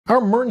Our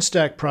MERN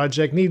stack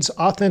project needs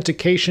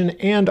authentication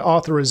and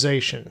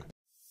authorization.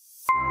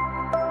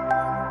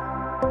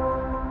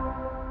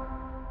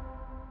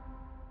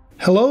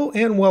 Hello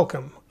and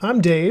welcome.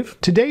 I'm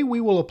Dave. Today we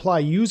will apply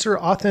user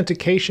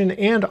authentication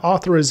and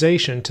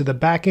authorization to the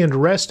backend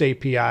REST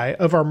API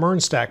of our MERN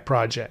stack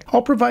project.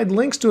 I'll provide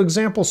links to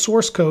example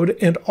source code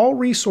and all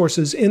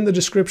resources in the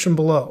description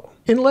below.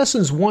 In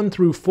lessons 1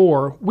 through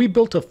 4, we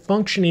built a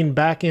functioning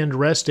backend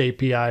REST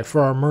API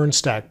for our MERN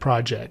stack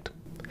project.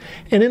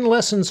 And in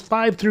lessons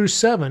 5 through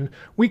 7,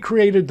 we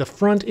created the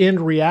front-end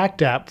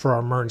React app for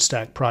our MERN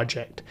stack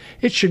project.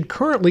 It should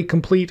currently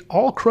complete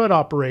all CRUD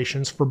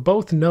operations for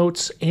both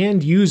notes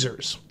and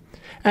users.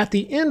 At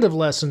the end of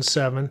lesson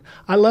 7,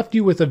 I left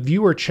you with a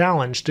viewer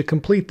challenge to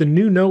complete the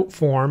new note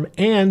form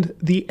and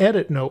the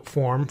edit note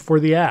form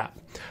for the app.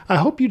 I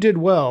hope you did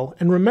well,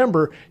 and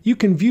remember, you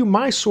can view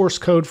my source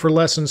code for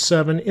lesson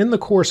 7 in the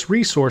course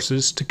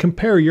resources to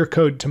compare your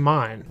code to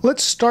mine.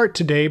 Let's start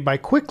today by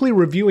quickly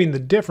reviewing the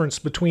difference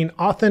between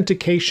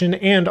authentication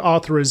and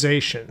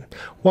authorization.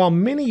 While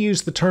many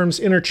use the terms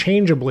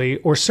interchangeably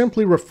or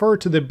simply refer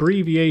to the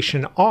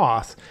abbreviation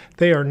auth,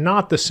 they are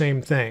not the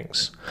same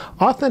things.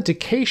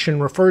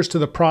 Authentication refers to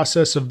the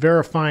process of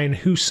verifying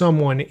who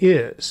someone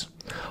is.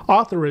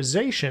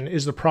 Authorization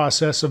is the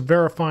process of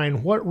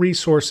verifying what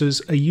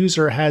resources a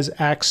user has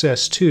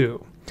access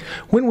to.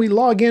 When we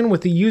log in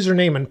with the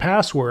username and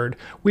password,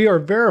 we are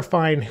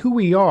verifying who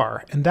we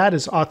are, and that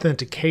is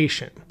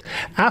authentication.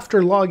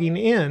 After logging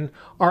in,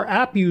 our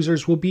app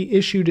users will be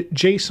issued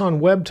JSON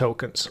Web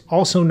Tokens,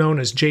 also known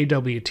as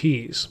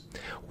JWTs.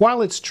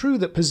 While it's true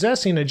that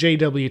possessing a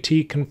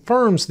JWT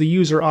confirms the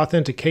user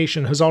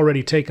authentication has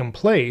already taken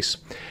place,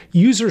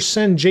 users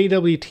send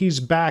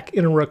JWTs back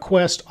in a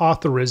request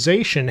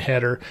authorization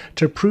header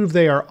to prove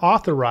they are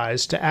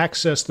authorized to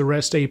access the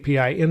REST API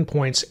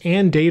endpoints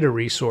and data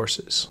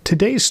resources.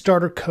 Today's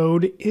starter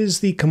code is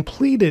the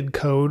completed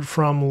code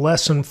from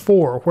lesson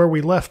 4, where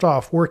we left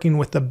off working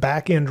with the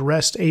backend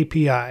REST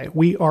API.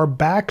 We are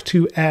back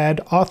to add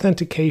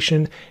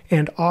authentication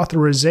and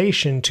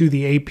authorization to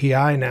the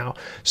API now.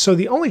 So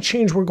the only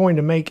change we're going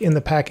to make in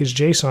the package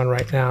JSON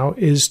right now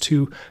is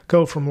to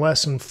go from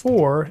lesson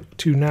 4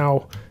 to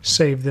now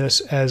save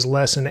this as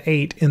lesson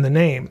 8 in the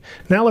name.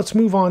 Now let's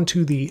move on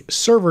to the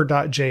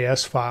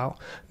server.js file.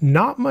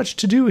 Not much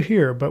to do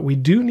here, but we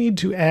do need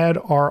to add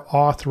our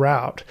auth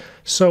route.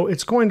 So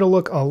it's going to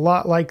look a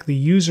lot like the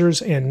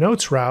users and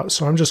notes route.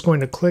 So I'm just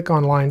going to click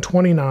on line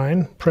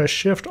 29, press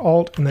Shift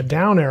Alt and the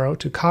down arrow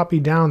to copy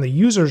down the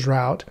users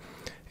route.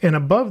 And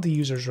above the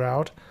users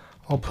route,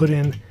 I'll put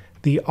in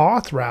the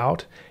auth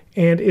route,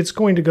 and it's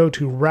going to go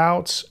to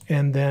routes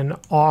and then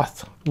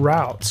auth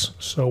routes.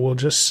 So we'll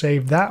just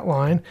save that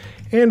line,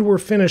 and we're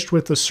finished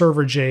with the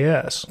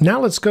server.js.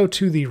 Now let's go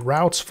to the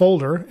routes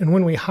folder, and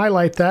when we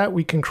highlight that,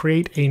 we can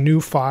create a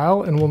new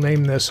file, and we'll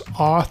name this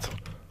auth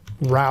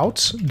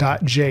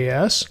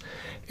routes.js.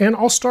 And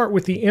I'll start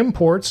with the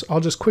imports. I'll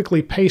just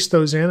quickly paste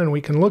those in and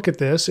we can look at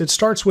this. It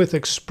starts with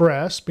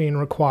express being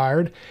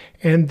required,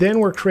 and then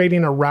we're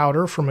creating a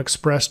router from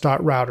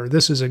express.router.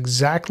 This is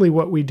exactly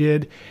what we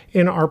did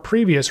in our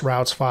previous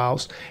routes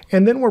files.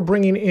 And then we're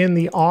bringing in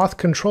the auth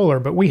controller,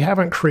 but we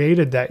haven't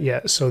created that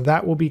yet, so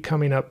that will be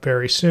coming up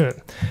very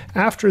soon.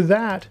 After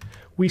that,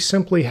 we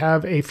simply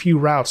have a few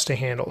routes to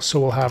handle. So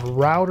we'll have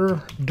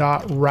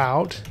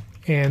router.route,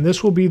 and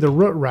this will be the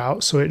root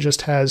route, so it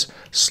just has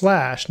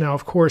slash. Now,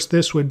 of course,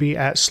 this would be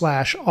at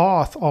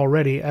 /auth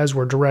already as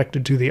we're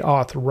directed to the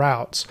auth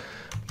routes.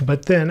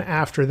 But then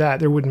after that,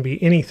 there wouldn't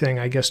be anything,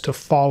 I guess, to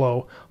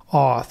follow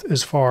auth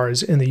as far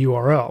as in the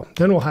URL.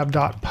 Then we'll have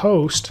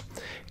 .post,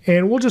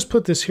 and we'll just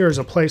put this here as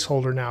a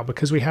placeholder now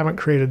because we haven't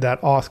created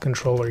that auth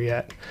controller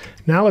yet.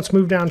 Now let's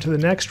move down to the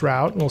next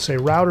route, and we'll say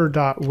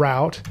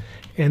router.route.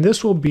 And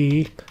this will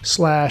be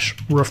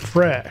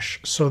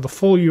 /refresh. So the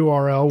full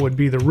URL would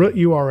be the root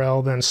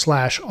URL, then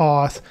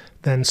 /auth,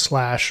 then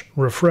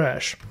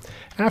 /refresh.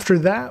 After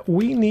that,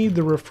 we need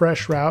the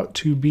refresh route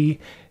to be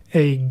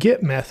a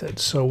get method.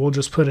 So we'll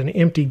just put an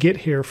empty get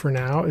here for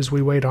now as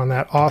we wait on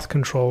that auth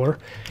controller.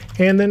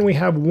 And then we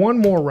have one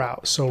more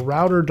route. So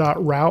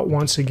router.route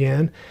once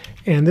again,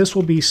 and this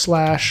will be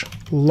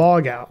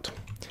 /logout.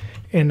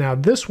 And now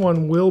this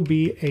one will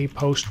be a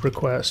post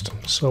request.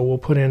 So we'll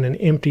put in an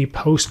empty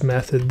post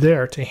method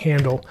there to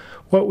handle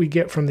what we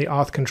get from the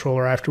auth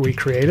controller after we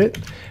create it.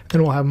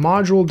 Then we'll have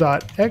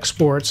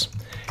module.exports,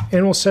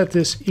 and we'll set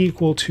this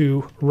equal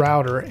to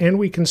router. And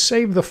we can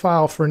save the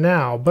file for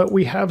now, but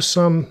we have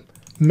some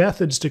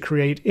methods to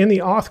create in the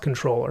auth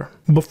controller.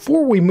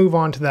 Before we move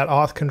on to that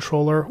auth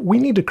controller, we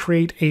need to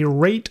create a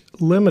rate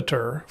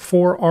limiter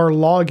for our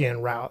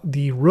login route,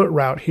 the root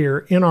route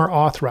here in our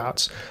auth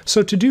routes.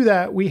 So to do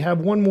that, we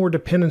have one more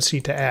dependency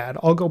to add.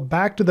 I'll go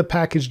back to the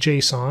package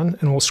JSON,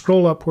 and we'll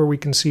scroll up where we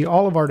can see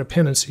all of our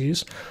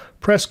dependencies.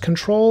 Press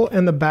Control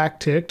and the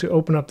backtick to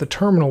open up the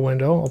terminal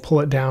window. I'll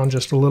pull it down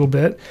just a little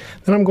bit.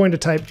 Then I'm going to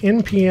type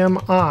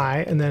npm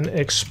I and then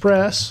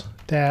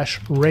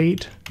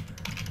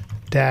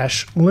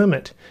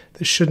express-rate-limit.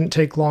 This shouldn't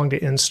take long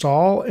to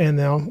install, and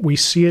now we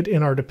see it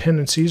in our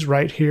dependencies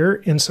right here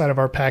inside of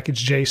our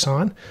package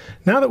JSON.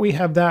 Now that we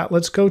have that,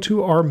 let's go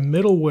to our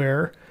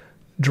middleware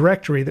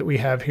directory that we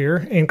have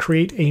here and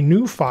create a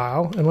new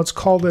file, and let's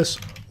call this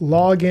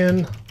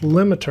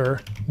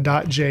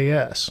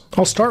loginlimiter.js.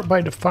 I'll start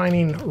by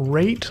defining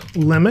rate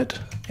limit,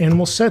 and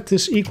we'll set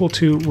this equal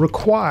to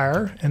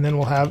require, and then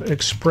we'll have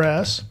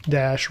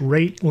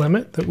express-rate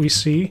limit that we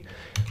see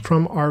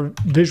from our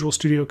Visual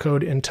Studio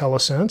Code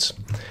IntelliSense.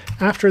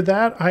 After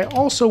that, I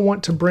also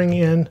want to bring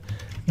in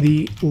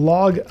the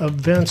log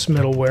events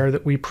middleware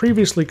that we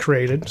previously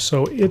created.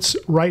 So it's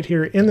right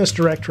here in this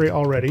directory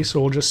already. So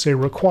we'll just say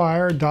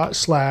require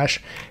 //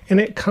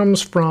 and it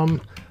comes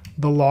from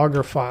the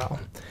logger file.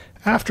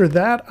 After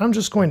that, I'm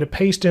just going to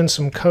paste in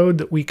some code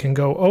that we can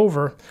go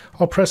over.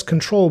 I'll press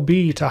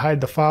Control-B to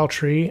hide the file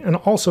tree, and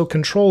also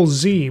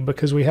Control-Z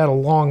because we had a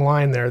long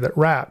line there that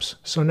wraps.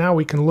 So now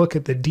we can look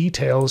at the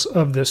details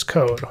of this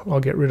code. I'll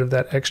get rid of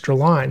that extra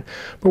line.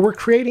 But we're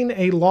creating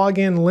a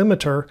login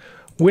limiter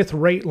with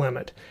rate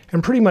limit.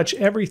 And pretty much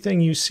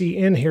everything you see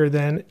in here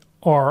then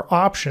are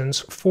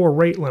options for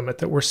rate limit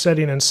that we're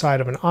setting inside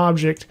of an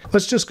object.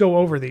 Let's just go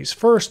over these.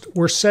 First,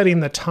 we're setting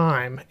the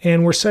time,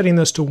 and we're setting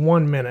this to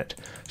 1 minute.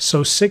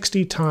 So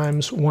 60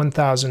 times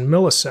 1000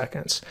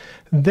 milliseconds.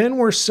 Then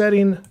we're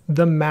setting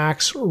the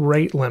max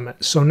rate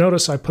limit. So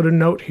notice I put a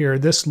note here.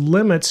 This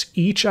limits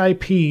each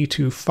IP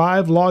to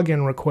 5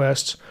 login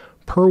requests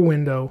per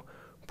window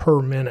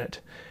per minute.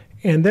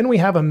 And then we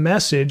have a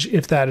message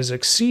if that is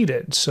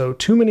exceeded. So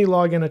too many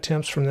login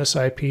attempts from this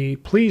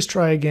IP. Please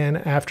try again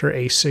after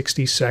a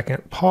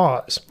 60-second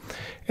pause.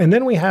 And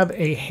then we have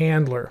a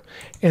handler.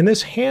 And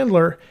this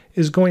handler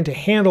is going to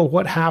handle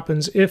what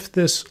happens if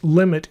this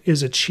limit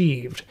is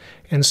achieved.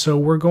 And so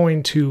we're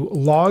going to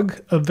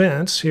log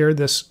events here,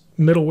 this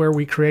middleware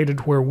we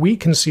created where we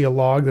can see a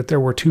log that there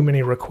were too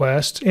many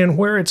requests and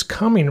where it's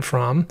coming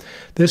from.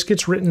 This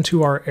gets written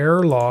to our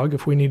error log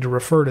if we need to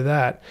refer to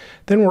that.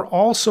 Then we're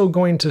also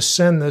going to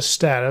send this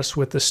status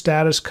with the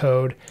status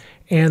code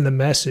and the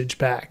message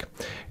back.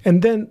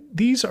 And then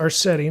these are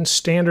settings,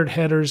 standard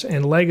headers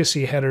and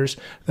legacy headers,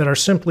 that are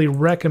simply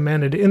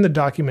recommended in the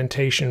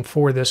documentation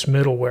for this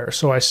middleware.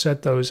 So I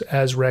set those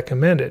as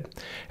recommended.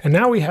 And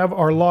now we have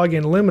our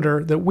login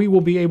limiter that we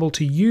will be able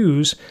to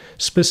use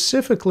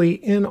specifically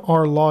in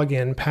our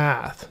login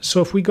path.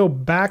 So if we go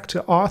back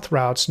to auth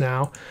routes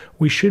now,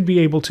 we should be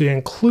able to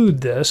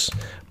include this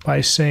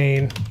by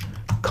saying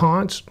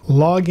const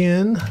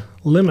login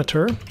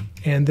limiter,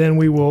 and then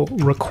we will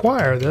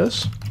require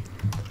this.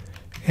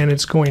 And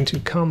it's going to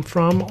come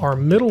from our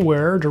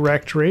middleware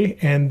directory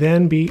and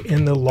then be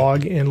in the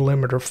login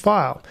limiter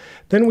file.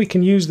 Then we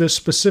can use this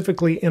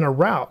specifically in a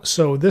route.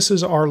 So this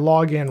is our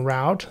login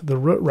route, the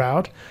root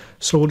route.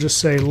 So we'll just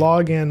say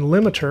login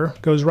limiter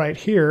goes right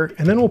here,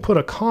 and then we'll put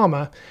a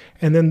comma,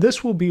 and then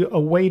this will be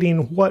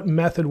awaiting what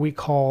method we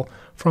call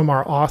from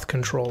our auth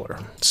controller.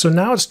 So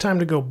now it's time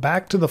to go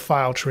back to the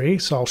file tree.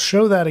 So I'll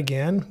show that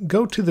again.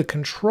 Go to the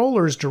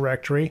controllers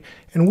directory,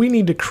 and we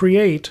need to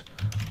create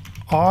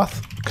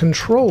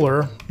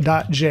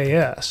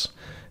authcontroller.js.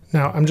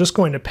 Now I'm just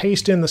going to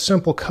paste in the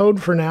simple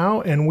code for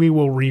now, and we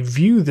will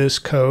review this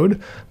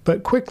code,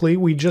 but quickly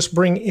we just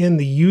bring in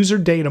the user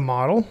data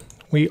model.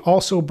 We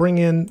also bring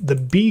in the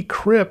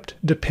bcrypt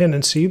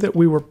dependency that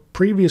we were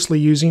previously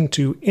using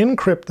to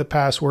encrypt the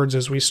passwords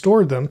as we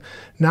stored them.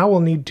 Now we'll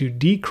need to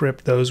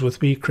decrypt those with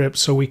bcrypt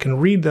so we can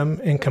read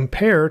them and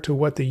compare to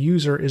what the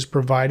user is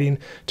providing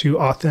to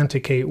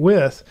authenticate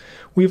with.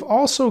 We've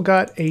also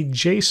got a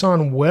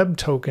JSON web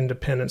token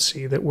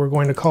dependency that we're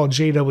going to call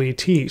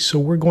JWT, so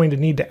we're going to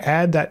need to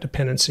add that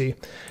dependency.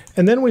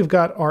 And then we've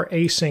got our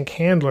async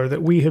handler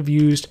that we have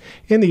used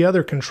in the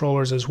other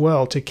controllers as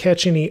well to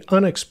catch any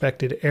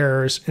unexpected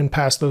errors and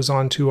pass those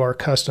on to our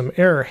custom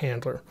error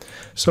handler.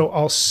 So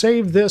I'll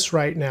save this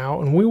right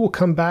now, and we will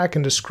come back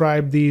and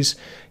describe these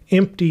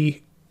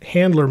empty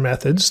handler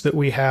methods that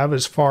we have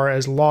as far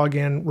as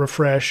login,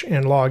 refresh,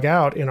 and log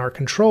out in our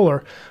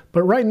controller.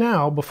 But right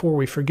now, before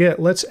we forget,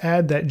 let's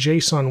add that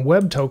JSON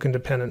web token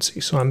dependency.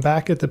 So I'm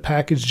back at the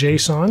package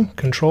JSON,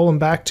 control and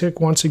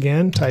backtick once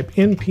again, type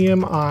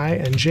npm I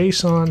and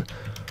JSON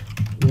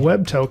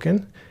web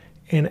token,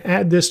 and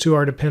add this to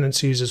our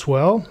dependencies as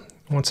well.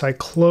 Once I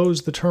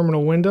close the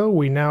terminal window,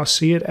 we now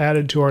see it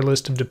added to our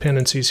list of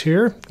dependencies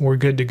here. We're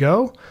good to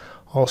go.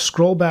 I'll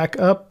scroll back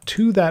up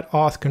to that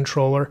auth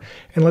controller,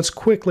 and let's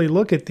quickly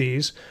look at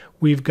these.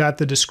 We've got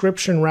the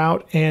description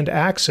route and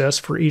access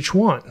for each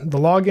one. The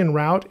login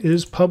route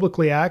is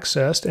publicly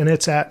accessed, and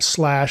it's at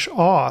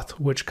 /auth,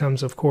 which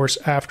comes, of course,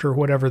 after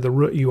whatever the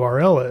root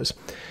URL is.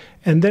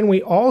 And then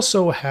we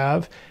also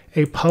have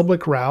a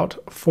public route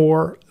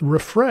for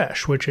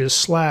refresh, which is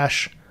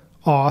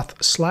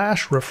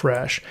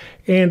auth/refresh.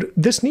 And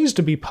this needs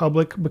to be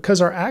public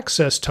because our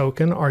access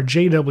token, our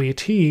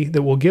JWT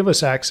that will give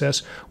us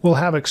access, will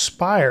have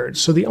expired.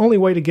 So the only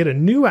way to get a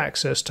new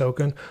access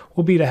token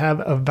will be to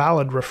have a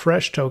valid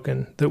refresh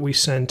token that we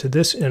send to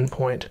this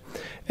endpoint.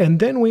 And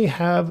then we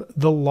have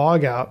the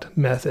logout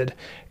method.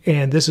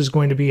 And this is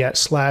going to be at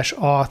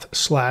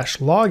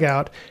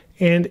 /auth/logout.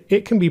 And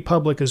it can be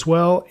public as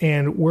well.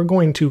 And we're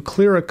going to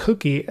clear a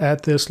cookie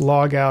at this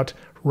logout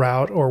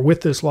route or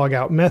with this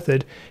logout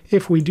method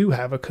if we do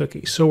have a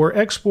cookie. So we're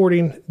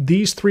exporting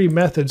these three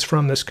methods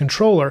from this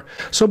controller.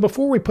 So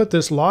before we put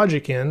this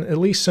logic in, at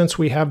least since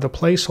we have the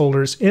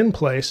placeholders in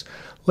place,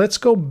 let's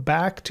go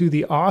back to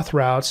the auth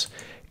routes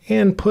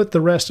and put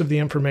the rest of the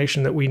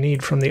information that we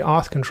need from the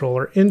auth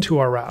controller into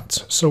our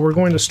routes. So we're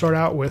going to start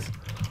out with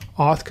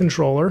auth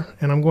controller,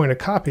 and I'm going to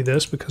copy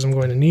this because I'm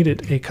going to need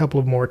it a couple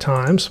of more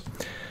times.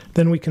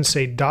 Then we can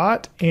say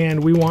dot,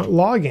 and we want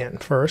login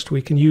first.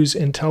 We can use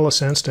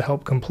IntelliSense to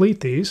help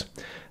complete these.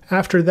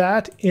 After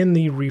that, in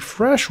the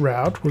refresh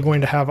route, we're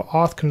going to have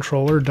auth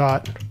controller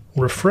dot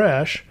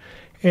refresh,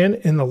 and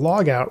in the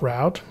logout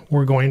route,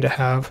 we're going to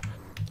have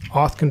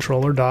auth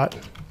controller dot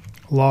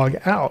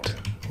logout,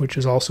 which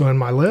is also in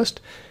my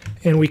list.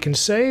 And we can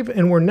save,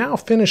 and we're now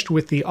finished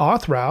with the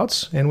auth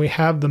routes, and we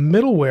have the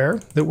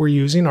middleware that we're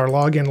using, our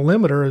login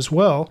limiter as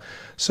well.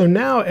 So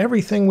now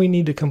everything we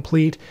need to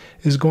complete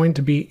is going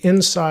to be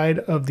inside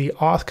of the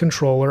auth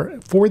controller.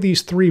 For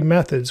these three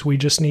methods, we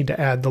just need to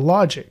add the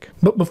logic.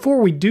 But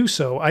before we do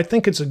so, I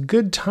think it's a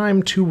good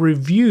time to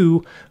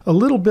review a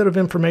little bit of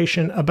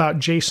information about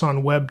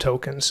JSON Web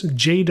Tokens,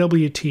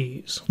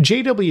 JWTs.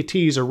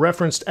 JWTs are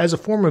referenced as a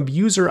form of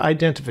user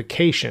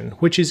identification,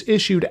 which is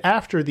issued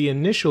after the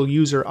initial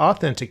user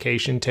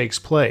authentication takes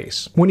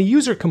place. When a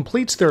user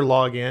completes their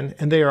login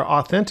and they are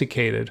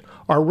authenticated,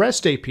 our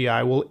REST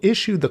API will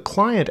issue the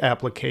client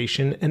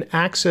application an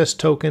access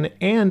token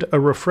and a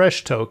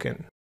refresh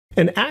token.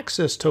 An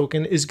access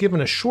token is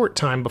given a short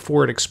time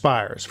before it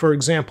expires, for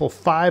example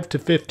 5 to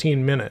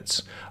 15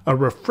 minutes. A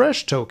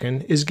refresh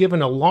token is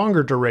given a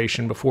longer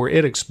duration before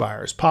it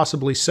expires,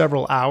 possibly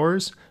several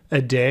hours,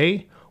 a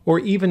day, or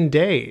even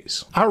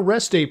days. Our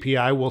REST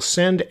API will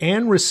send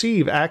and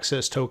receive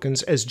access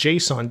tokens as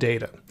JSON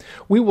data.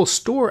 We will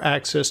store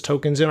access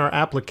tokens in our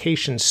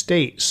application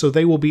state, so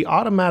they will be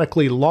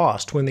automatically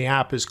lost when the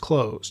app is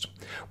closed.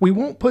 We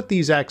won't put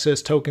these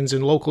access tokens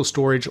in local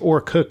storage or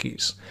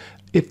cookies.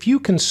 If you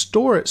can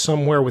store it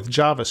somewhere with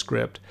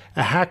JavaScript,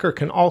 a hacker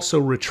can also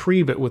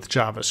retrieve it with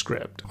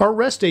JavaScript. Our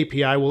REST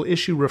API will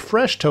issue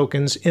refresh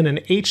tokens in an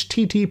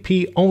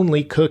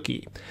HTTP-only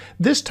cookie.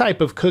 This type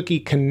of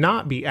cookie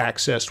cannot be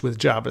accessed with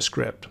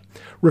JavaScript.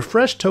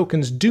 Refresh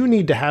tokens do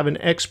need to have an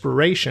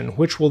expiration,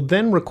 which will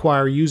then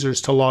require users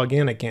to log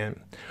in again.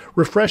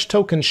 Refresh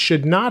tokens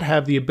should not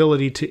have the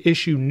ability to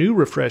issue new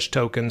refresh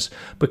tokens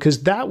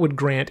because that would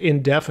grant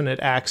indefinite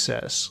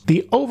access.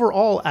 The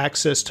overall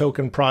access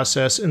token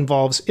process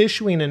involves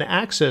issuing an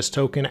access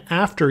token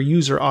after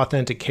user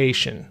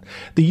authentication.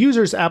 The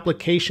user's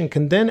application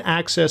can then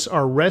access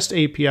our REST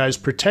API's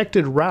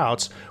protected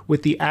routes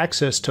with the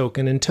access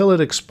token until it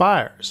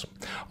expires.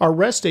 Our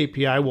REST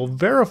API will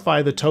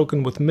verify the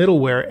token with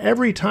middleware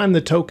every time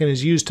the token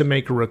is used to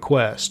make a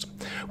request.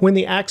 When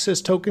the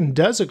access token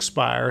does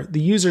expire,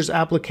 the user's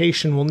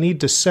application will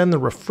need to send the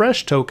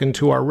refresh token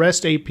to our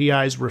REST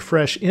API's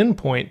refresh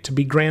endpoint to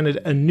be granted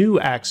a new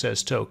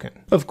access token.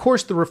 Of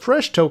course, the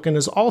refresh token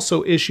is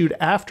also issued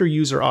after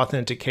user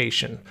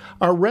authentication.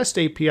 Our REST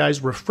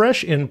API's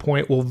refresh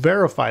endpoint will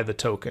verify the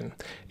token.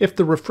 If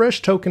the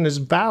refresh token is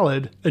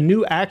valid, a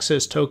new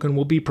access token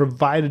will be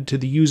provided to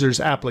the user's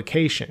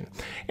application.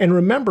 And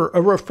remember,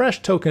 a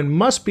refresh token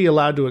must be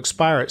allowed to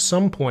expire at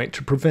some point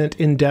to prevent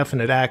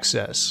indefinite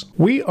access.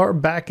 We are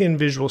back in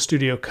Visual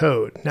Studio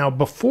Code. Now,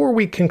 before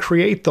we can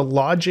create the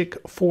logic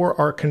for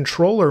our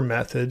controller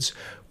methods,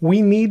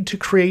 we need to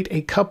create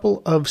a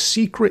couple of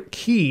secret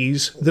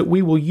keys that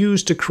we will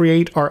use to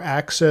create our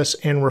access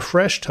and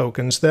refresh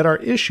tokens that are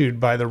issued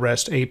by the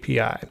REST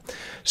API.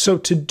 So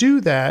to do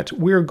that,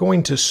 we're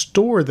going to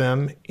store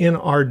them in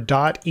our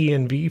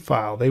 .env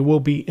file. They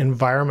will be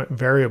environment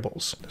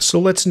variables. So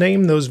let's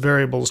name those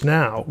variables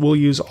now. We'll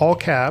use all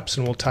caps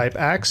and we'll type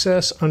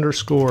access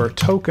underscore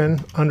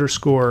token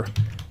underscore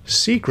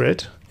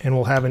secret, and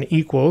we'll have an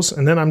equals,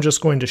 and then I'm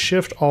just going to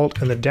Shift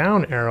Alt and the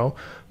down arrow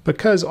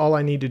because all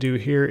I need to do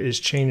here is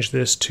change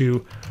this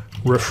to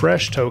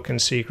refresh token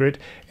secret,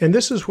 and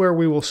this is where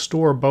we will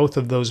store both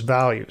of those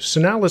values. So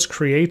now let's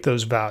create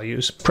those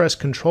values. Press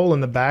Control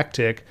and the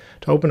backtick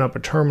to open up a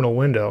terminal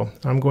window.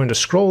 I'm going to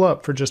scroll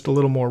up for just a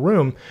little more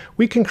room.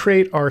 We can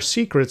create our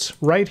secrets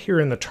right here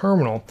in the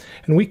terminal,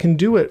 and we can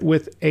do it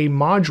with a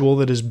module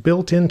that is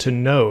built into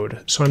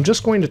Node. So I'm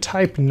just going to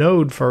type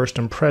Node first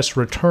and press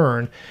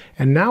return,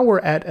 and now we're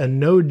at a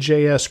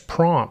Node.js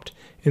prompt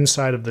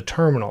inside of the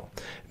terminal.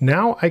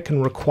 Now I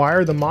can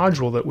require the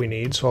module that we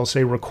need, so I'll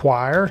say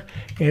require,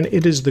 and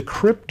it is the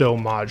crypto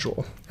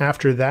module.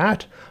 After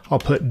that, I'll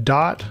put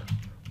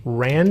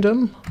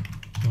 .random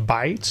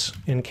bytes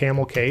in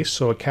camel case,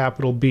 so a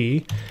capital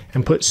B,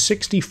 and put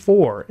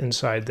 64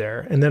 inside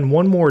there, and then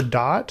one more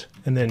dot,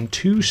 and then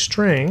two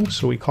strings,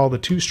 so we call the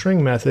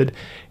toString method,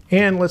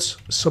 and let's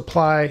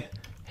supply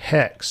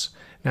hex.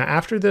 Now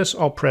after this,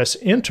 I'll press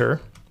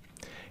enter,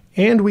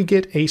 and we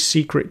get a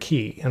secret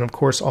key. And of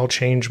course, I'll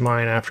change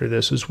mine after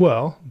this as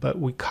well, but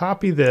we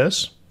copy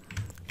this.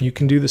 You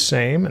can do the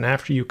same, and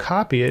after you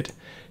copy it,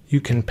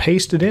 you can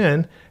paste it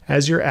in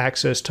as your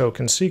access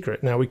token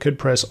secret. Now we could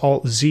press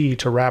Alt-Z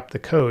to wrap the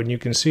code, and you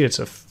can see it's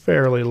a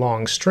fairly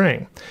long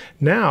string.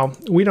 Now,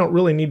 we don't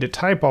really need to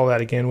type all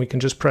that again. We can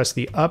just press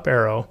the up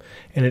arrow,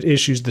 and it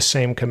issues the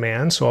same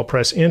command. So I'll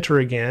press enter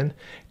again,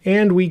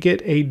 and we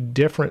get a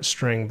different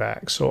string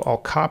back. So I'll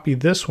copy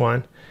this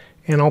one,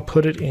 and I'll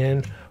put it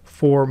in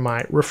for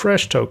my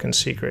refresh token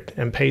secret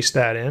and paste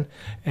that in.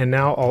 And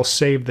now I'll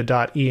save the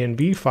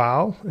 .env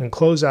file and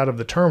close out of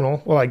the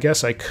terminal. Well, I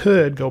guess I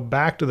could go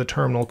back to the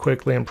terminal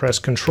quickly and press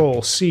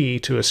Control-C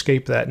to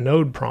escape that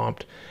node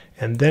prompt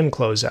and then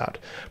close out.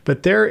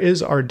 But there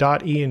is our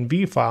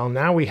 .env file.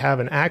 Now we have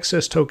an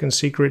access token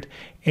secret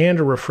and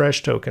a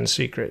refresh token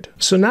secret.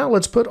 So now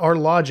let's put our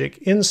logic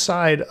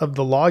inside of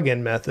the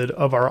login method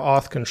of our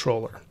auth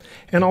controller.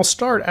 And I'll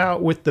start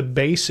out with the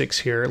basics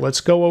here.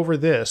 Let's go over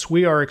this.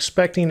 We are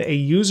expecting a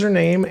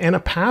username and a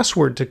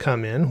password to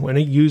come in when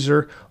a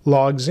user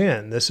logs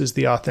in. This is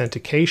the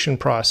authentication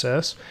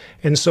process.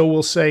 And so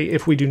we'll say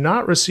if we do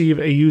not receive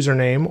a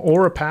username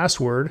or a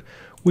password,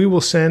 we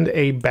will send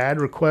a bad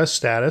request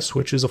status,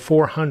 which is a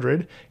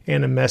 400,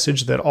 and a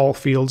message that all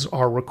fields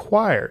are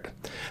required.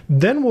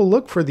 Then we'll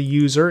look for the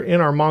user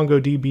in our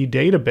MongoDB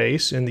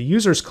database in the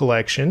users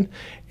collection,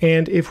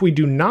 and if we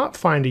do not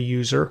find a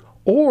user,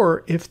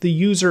 or if the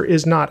user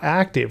is not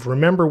active,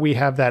 remember we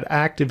have that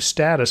active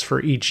status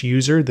for each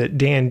user that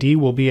Dan D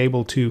will be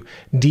able to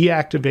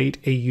deactivate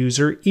a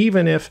user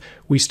even if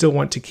we still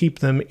want to keep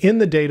them in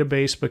the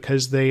database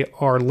because they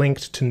are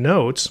linked to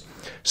notes.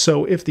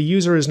 So if the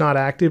user is not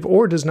active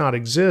or does not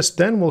exist,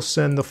 then we'll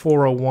send the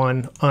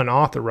 401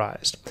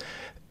 unauthorized.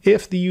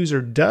 If the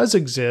user does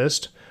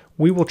exist,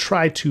 we will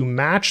try to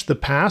match the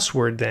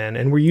password then,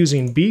 and we're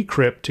using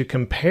bcrypt to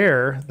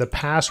compare the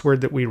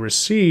password that we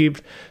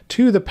received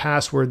to the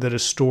password that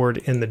is stored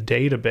in the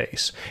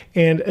database.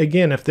 And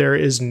again, if there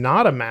is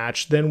not a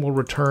match, then we'll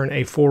return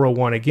a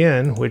 401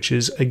 again, which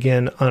is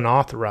again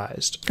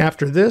unauthorized.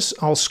 After this,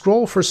 I'll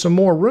scroll for some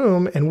more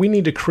room, and we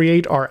need to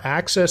create our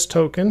access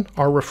token,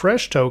 our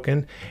refresh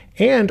token,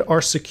 and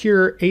our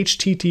secure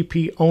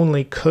HTTP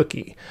only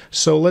cookie.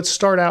 So let's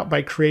start out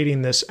by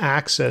creating this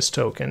access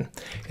token.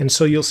 And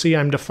so you'll see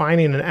I'm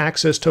defining an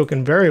access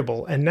token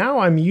variable, and now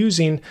I'm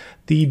using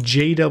the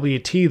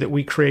JWT that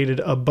we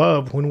created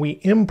above when we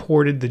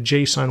imported the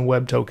JSON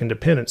Web Token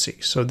dependency.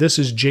 So this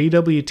is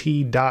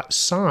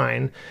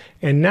JWT.sign,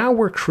 and now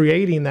we're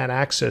creating that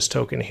access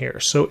token here.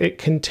 So it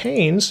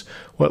contains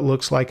what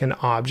looks like an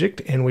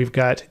object, and we've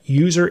got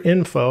user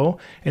info,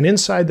 and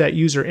inside that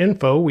user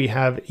info we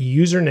have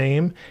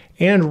username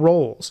and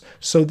roles.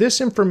 So this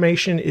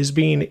information is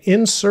being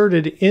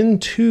inserted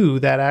into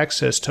that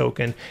access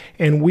token,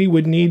 and we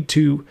would need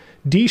to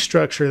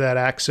destructure that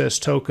access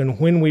token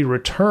when we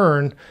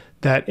return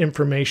that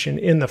information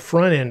in the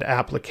front end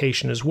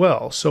application as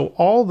well. So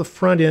all the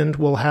front end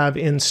will have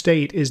in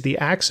state is the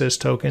access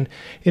token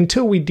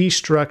until we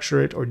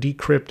destructure it or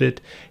decrypt it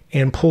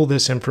and pull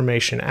this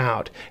information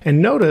out.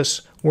 And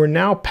notice we're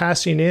now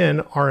passing in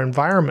our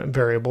environment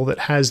variable that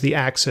has the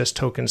access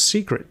token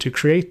secret to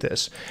create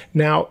this.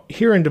 Now,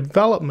 here in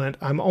development,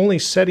 I'm only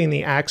setting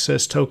the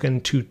access token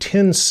to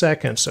 10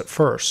 seconds at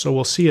first, so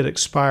we'll see it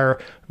expire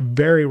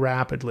very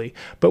rapidly.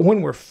 But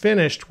when we're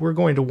finished, we're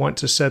going to want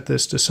to set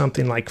this to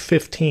something like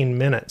 15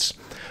 minutes.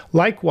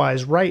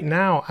 Likewise, right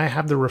now, I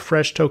have the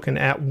refresh token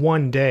at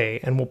 1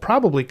 day, and we'll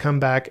probably come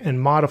back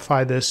and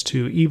modify this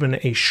to even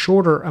a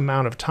shorter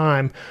amount of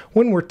time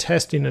when we're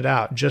testing it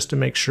out, just to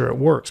make sure it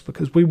works,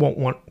 because we won't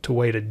want to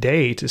wait a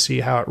day to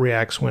see how it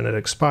reacts when it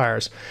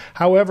expires.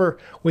 However,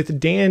 with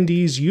Dan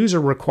D's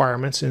user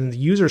requirements and the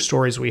user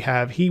stories we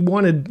have, he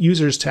wanted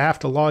users to have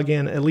to log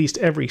in at least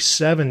every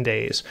 7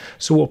 days.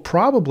 So we'll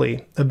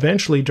probably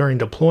eventually during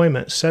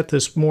deployment set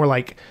this more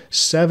like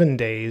 7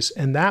 days,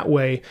 and that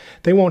way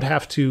they won't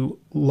have to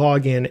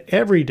log in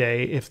every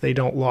day if they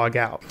don't log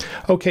out.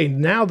 Okay,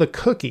 now the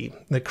cookie,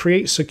 the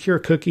create secure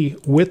cookie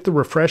with the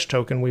refresh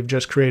token we've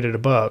just created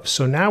above.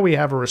 So now we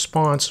have a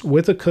response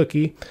with a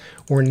cookie.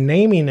 We're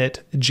naming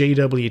it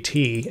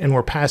JWT, and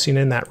we're passing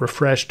in that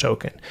refresh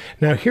token.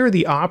 Now here are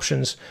the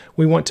options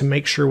we want to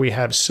make sure we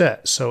have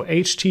set. So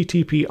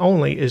HTTP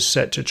only is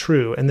set to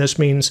true, and this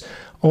means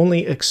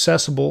only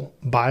accessible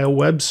by a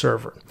web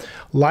server.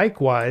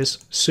 Likewise,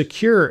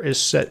 secure is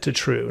set to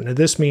true. Now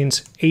this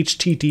means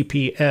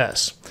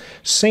HTTPS.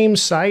 Same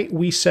site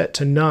we set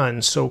to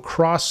none, so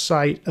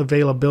cross-site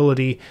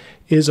availability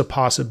is a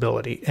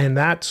possibility, and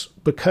that's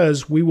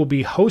because we will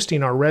be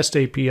hosting our REST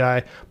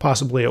API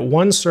possibly at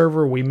one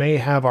server. We may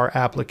have our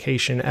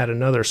application at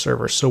another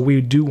server. So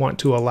we do want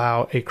to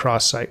allow a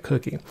cross-site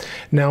cookie.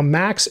 Now,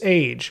 max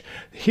age.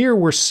 Here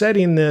we're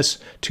setting this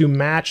to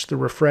match the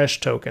refresh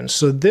token.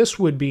 So this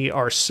would be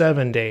our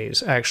 7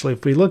 days. Actually,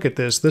 if we look at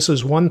this, this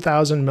is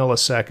 1,000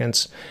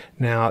 milliseconds.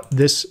 Now,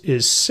 this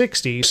is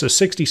 60, so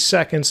 60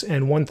 seconds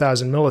and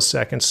 1,000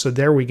 milliseconds. So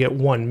there we get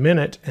 1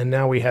 minute, and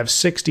now we have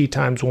 60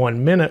 times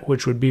 1 minute,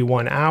 which would be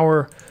 1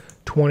 hour,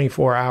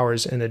 24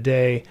 hours in a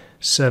day,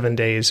 7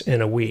 days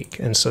in a week.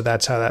 And so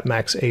that's how that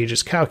max age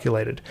is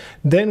calculated.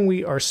 Then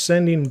we are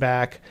sending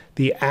back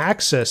the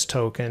access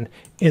token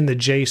in the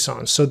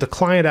JSON. So the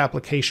client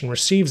application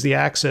receives the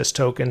access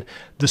token.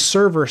 The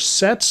server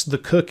sets the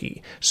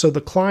cookie. So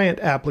the client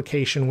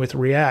application with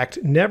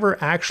React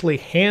never actually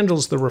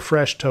handles the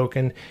refresh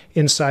token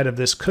inside of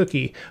this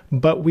cookie,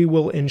 but we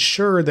will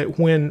ensure that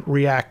when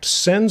React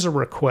sends a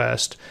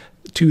request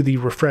to the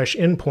refresh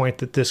endpoint,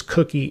 that this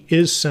cookie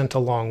is sent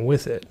along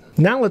with it.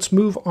 Now let's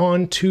move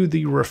on to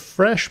the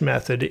refresh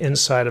method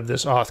inside of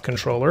this auth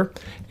controller.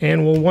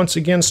 And we'll once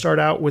again start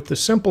out with the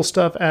simple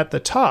stuff at the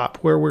top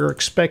where we're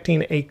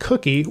expecting a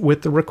cookie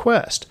with the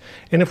request.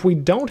 And if we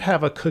don't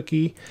have a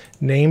cookie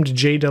named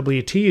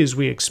JWT as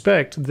we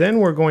expect, then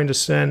we're going to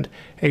send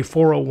a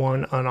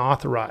 401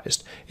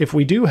 unauthorized. If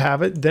we do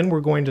have it, then we're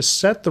going to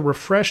set the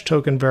refresh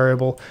token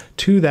variable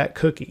to that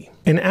cookie.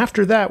 And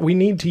after that, we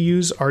need to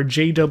use our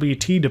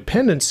JWT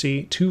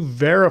dependency to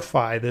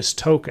verify this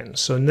token.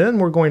 So then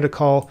we're going to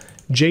call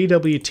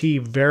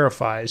JWT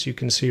verify, as you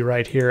can see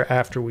right here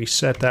after we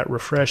set that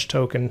refresh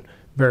token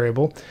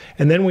variable.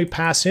 And then we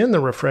pass in the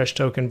refresh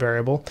token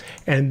variable,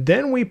 and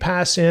then we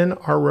pass in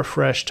our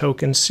refresh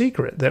token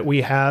secret that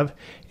we have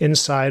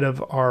inside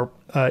of our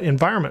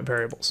environment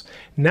variables.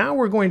 Now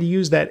we're going to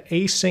use that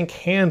async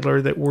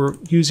handler that we're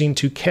using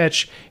to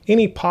catch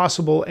any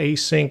possible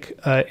async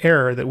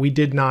error that we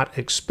did not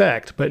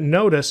expect. But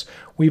notice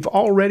we've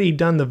already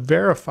done the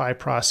verify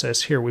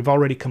process here. We've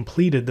already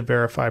completed the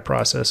verify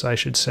process, I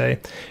should say.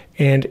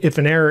 And if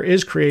an error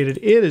is created,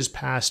 it is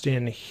passed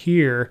in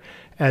here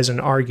as an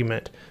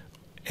argument.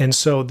 And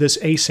so this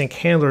async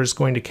handler is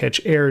going to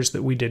catch errors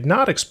that we did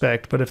not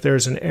expect, but if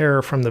there's an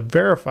error from the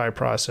verify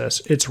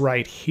process, it's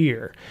right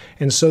here.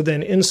 And so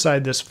then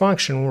inside this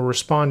function, we're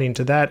responding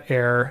to that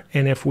error.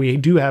 And if we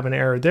do have an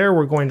error there,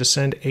 we're going to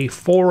send a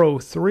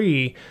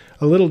 403,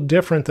 a little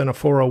different than a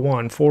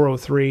 401.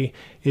 403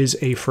 is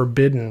a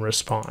forbidden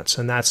response,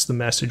 and that's the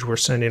message we're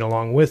sending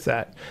along with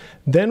that.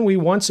 Then we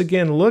once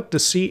again look to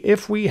see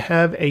if we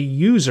have a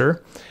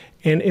user.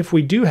 And if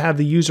we do have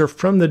the user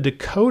from the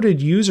decoded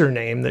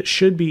username that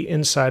should be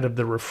inside of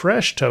the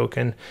refresh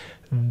token,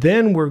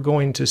 then we're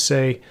going to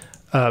say,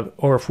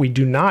 or if we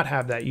do not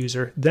have that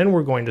user, then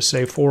we're going to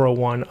say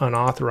 401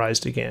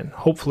 unauthorized again.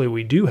 Hopefully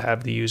we do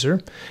have the user.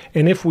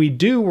 And if we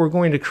do, we're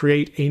going to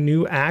create a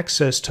new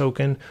access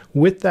token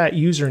with that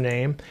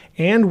username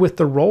and with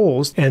the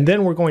roles. And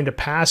then we're going to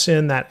pass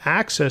in that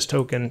access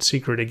token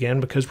secret again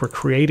because we're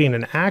creating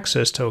an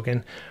access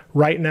token.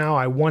 Right now,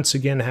 I once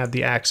again have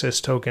the access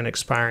token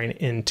expiring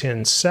in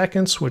 10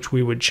 seconds, which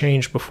we would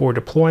change before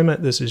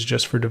deployment. This is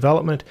just for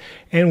development.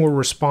 And we're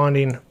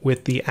responding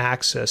with the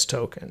access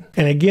token.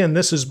 And again,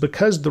 this is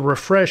because the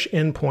refresh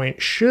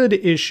endpoint should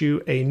issue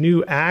a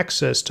new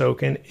access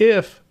token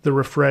if the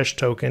refresh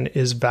token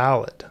is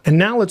valid. And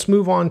now let's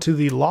move on to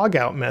the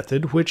logout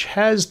method, which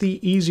has the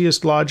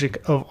easiest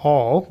logic of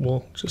all.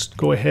 We'll just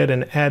go ahead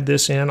and add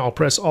this in. I'll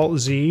press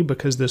Alt-Z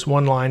because this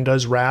one line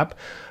does wrap.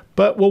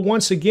 But we'll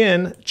once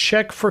again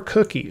check for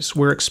cookies.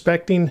 We're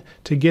expecting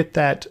to get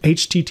that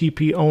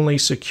HTTP only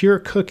secure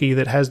cookie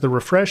that has the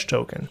refresh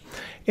token.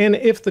 And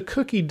if the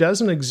cookie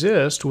doesn't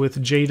exist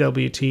with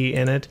JWT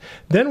in it,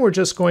 then we're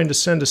just going to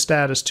send a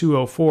status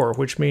 204,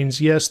 which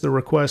means yes, the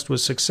request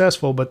was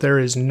successful, but there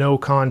is no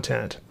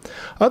content.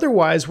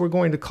 Otherwise, we're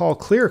going to call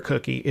clear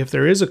cookie if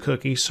there is a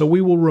cookie, so we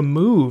will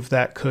remove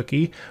that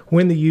cookie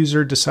when the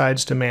user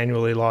decides to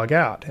manually log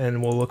out.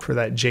 And we'll look for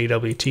that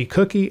JWT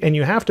cookie, and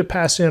you have to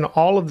pass in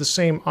all of the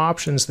same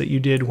options that you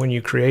did when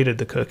you created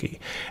the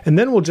cookie. And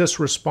then we'll just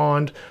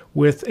respond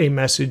with a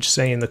message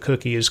saying the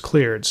cookie is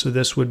cleared. So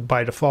this would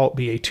by default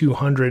be a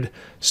 200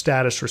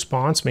 status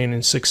response,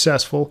 meaning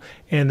successful,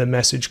 and the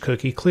message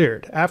cookie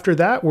cleared. After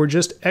that, we're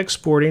just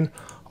exporting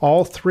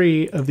all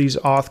three of these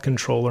auth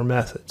controller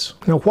methods.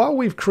 Now, while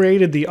we've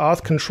created the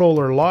auth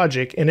controller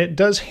logic and it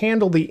does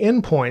handle the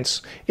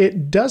endpoints,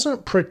 it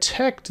doesn't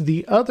protect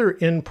the other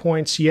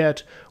endpoints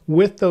yet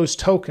with those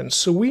tokens.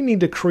 So we need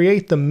to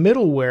create the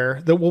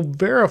middleware that will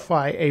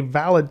verify a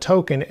valid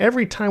token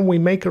every time we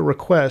make a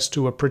request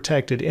to a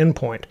protected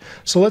endpoint.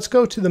 So let's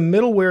go to the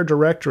middleware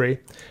directory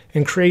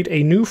and create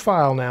a new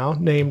file now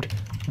named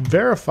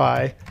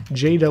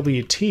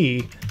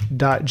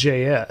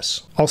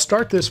verify.jwt.js. I'll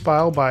start this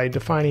file by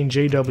defining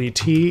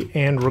JWT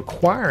and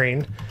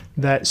requiring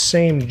that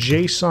same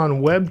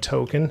JSON web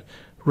token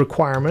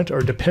requirement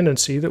or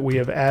dependency that we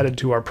have added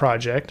to our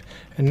project.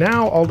 And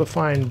now I'll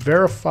define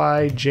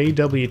verify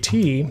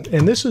JWT,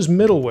 and this is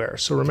middleware.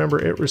 So remember,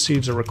 it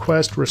receives a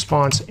request,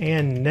 response,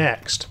 and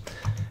next.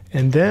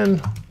 And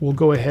then we'll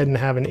go ahead and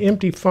have an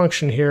empty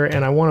function here,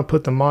 and I want to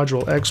put the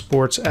module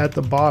exports at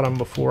the bottom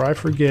before I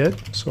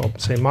forget. So I'll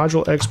say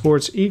module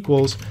exports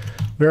equals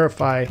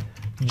verify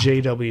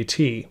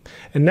JWT.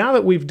 And now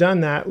that we've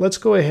done that, let's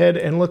go ahead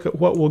and look at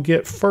what we'll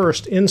get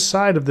first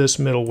inside of this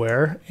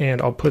middleware.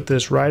 And I'll put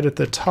this right at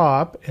the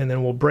top, and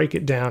then we'll break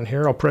it down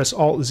here. I'll press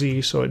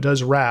Alt-Z so it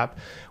does wrap.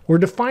 We're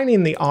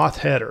defining the auth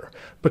header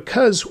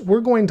because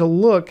we're going to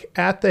look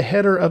at the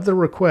header of the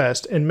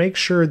request and make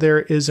sure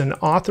there is an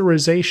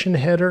authorization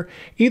header,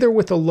 either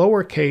with a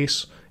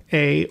lowercase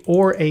a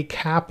or a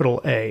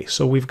capital A.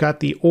 So we've got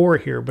the or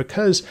here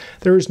because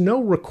there is no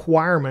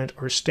requirement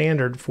or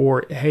standard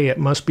for, hey, it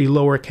must be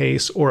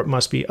lowercase or it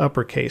must be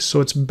uppercase.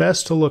 So it's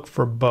best to look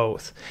for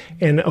both.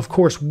 And of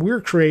course,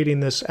 we're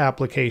creating this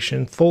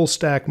application, full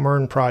stack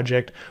MERN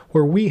project,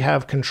 where we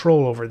have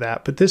control over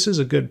that. But this is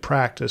a good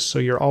practice. So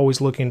you're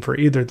always looking for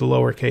either the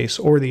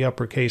lowercase or the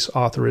uppercase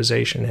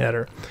authorization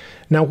header.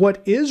 Now,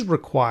 what is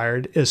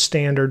required as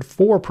standard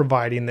for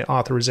providing the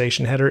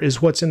authorization header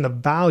is what's in the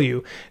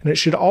value, and it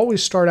should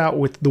always start out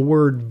with the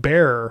word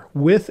bearer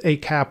with a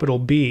capital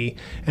B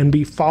and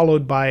be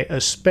followed by a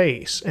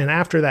space. And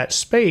after that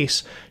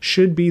space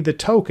should be the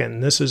token.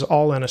 This is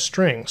all in a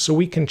string. So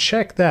we can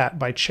check that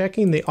by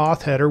checking the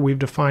auth header we've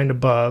defined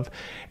above,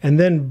 and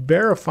then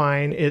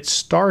verifying it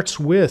starts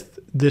with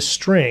this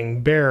string,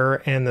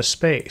 bearer, and the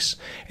space.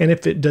 And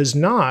if it does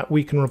not,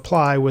 we can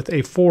reply with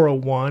a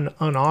 401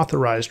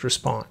 unauthorized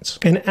response.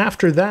 And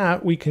after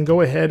that, we can go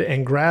ahead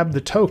and grab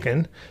the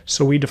token.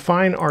 So we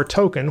define our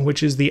token,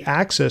 which is the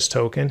access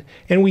token,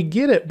 and we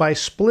get it by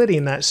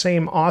splitting that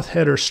same auth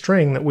header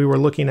string that we were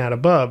looking at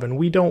above. And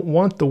we don't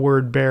want the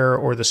word bearer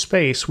or the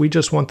space, we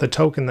just want the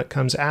token that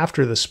comes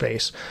after the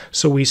space.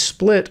 So we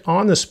split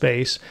on the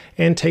space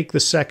and take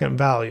the second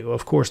value.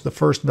 Of course, the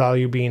first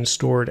value being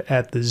stored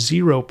at the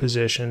 0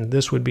 position.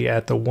 This would be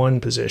at the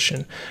 1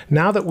 position.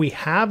 Now that we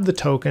have the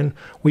token,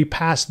 we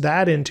pass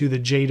that into the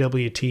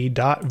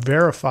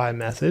JWT.verify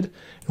method,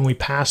 and we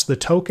pass the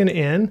token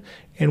in,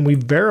 and we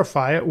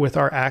verify it with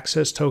our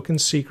access token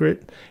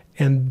secret.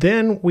 And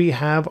then we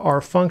have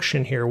our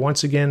function here.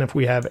 Once again, if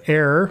we have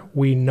error,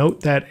 we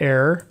note that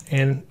error,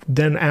 and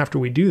then after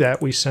we do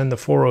that, we send the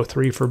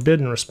 403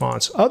 forbidden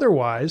response.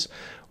 Otherwise,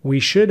 we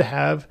should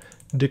have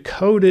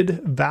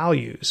decoded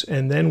values,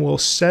 and then we'll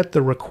set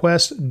the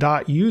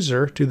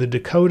request.user to the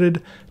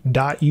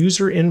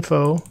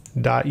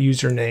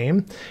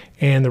decoded.userinfo.username,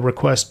 and the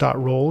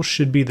request.role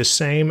should be the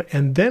same,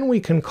 and then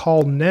we can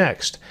call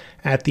next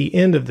at the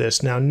end of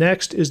this. Now,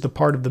 next is the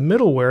part of the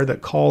middleware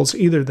that calls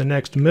either the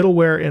next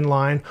middleware in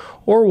line,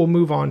 or we'll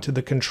move on to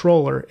the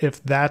controller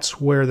if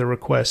that's where the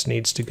request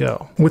needs to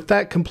go. With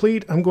that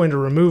complete, I'm going to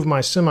remove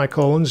my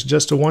semicolons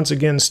just to once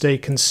again stay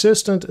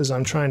consistent as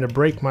I'm trying to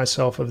break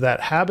myself of that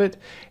habit.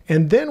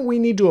 And then we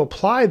need to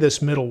apply this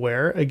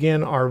middleware,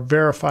 again, our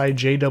verify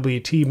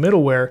JWT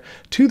middleware,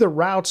 to the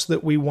routes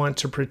that we want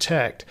to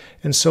protect.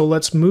 And so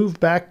let's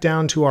move back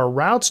down to our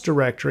routes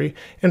directory.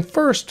 And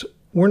first,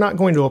 we're not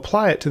going to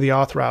apply it to the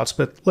auth routes,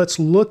 but let's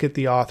look at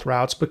the auth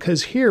routes,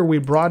 because here we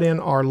brought in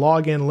our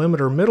login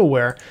limiter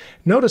middleware.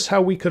 Notice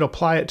how we could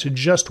apply it to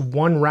just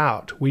one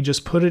route. We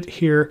just put it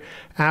here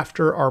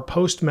after our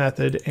post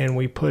method, and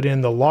we put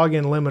in the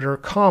login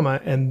limiter, comma,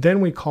 and then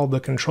we called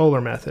the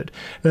controller method.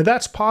 Now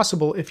that's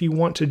possible if you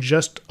want to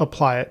just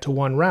apply it to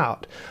one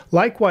route.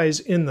 Likewise,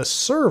 in the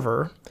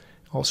server,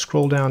 I'll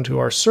scroll down to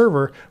our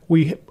server,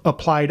 we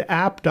applied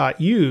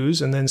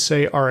app.use, and then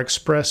say our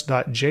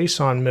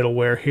express.json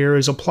middleware here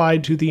is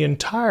applied to the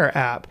entire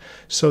app.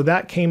 So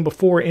that came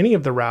before any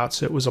of the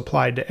routes, it was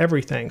applied to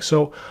everything.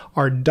 So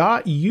our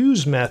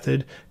 .use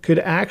method could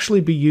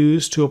actually be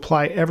used to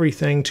apply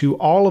everything to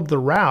all of the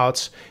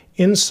routes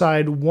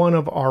inside one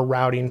of our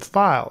routing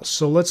files.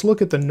 So let's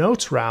look at the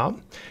notes route,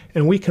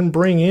 and we can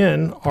bring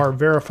in our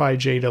verify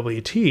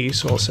JWT.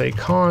 So I'll say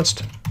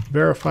const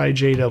verify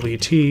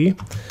JWT.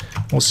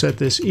 We'll set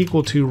this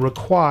equal to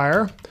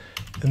require,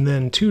 and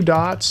then 2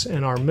 dots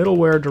in our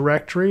middleware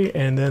directory,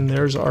 and then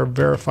there's our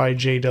verify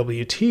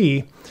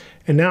JWT.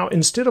 And now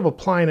instead of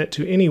applying it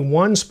to any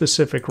one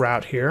specific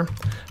route here,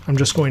 I'm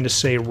just going to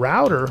say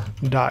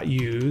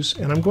router.use,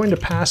 and I'm going to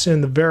pass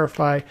in the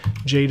verify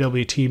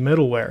JWT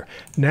middleware.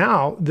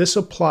 Now this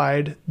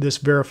applied this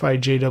verify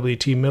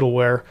JWT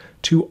middleware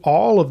to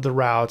all of the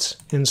routes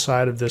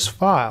inside of this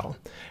file.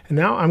 And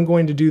now I'm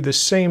going to do the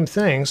same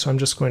thing, so I'm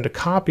just going to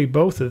copy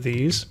both of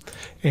these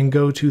and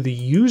go to the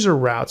user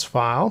routes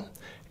file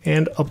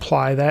and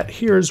apply that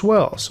here as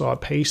well. So I'll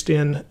paste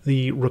in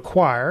the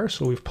require,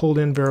 so we've pulled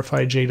in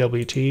verify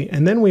JWT,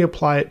 and then we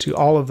apply it to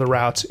all of the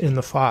routes in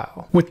the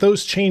file. With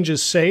those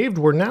changes saved,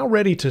 we're now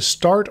ready to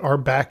start our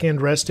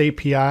backend REST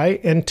API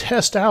and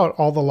test out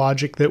all the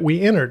logic that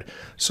we entered.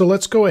 So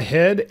let's go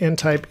ahead and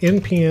type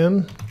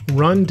npm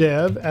run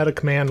dev at a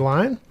command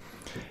line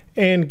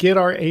and get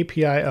our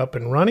API up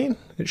and running.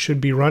 It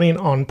should be running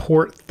on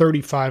port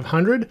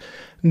 3500.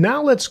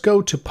 Now let's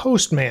go to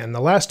Postman.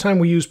 The last time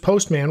we used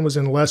Postman was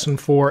in lesson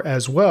 4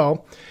 as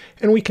well,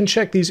 and we can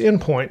check these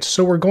endpoints.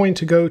 So we're going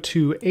to go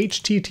to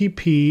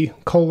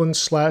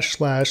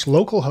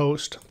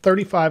http://localhost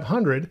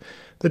 3500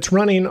 that's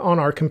running on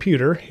our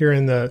computer here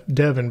in the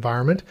dev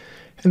environment.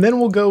 And then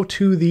we'll go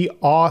to the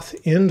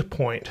auth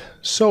endpoint.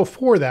 So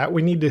for that,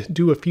 we need to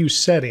do a few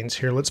settings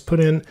here. Let's put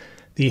in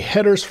the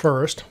headers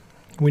first.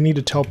 We need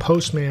to tell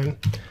Postman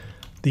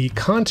the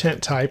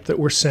content type that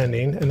we're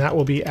sending, and that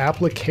will be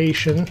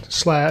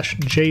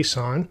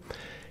application/JSON.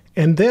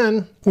 And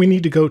then we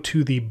need to go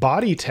to the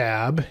body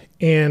tab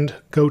and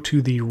go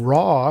to the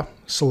raw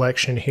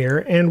selection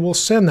here, and we'll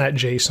send that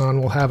JSON.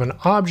 We'll have an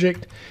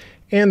object,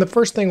 and the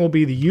first thing will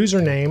be the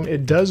username.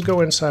 It does go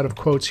inside of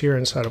quotes here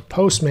inside of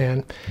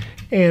Postman,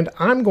 and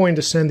I'm going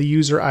to send the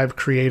user I've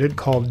created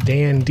called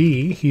Dan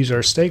D. He's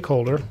our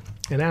stakeholder.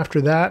 And after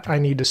that, I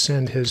need to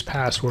send his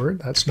password.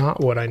 That's not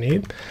what I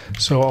need.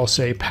 So I'll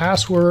say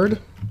password,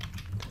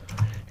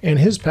 and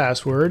his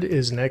password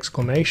is an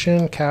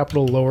exclamation,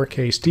 capital,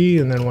 lowercase d,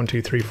 and then 1,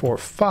 2, 3, 4,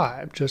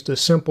 5. Just a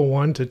simple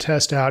one to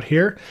test out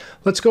here.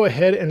 Let's go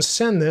ahead and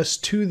send this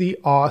to the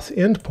auth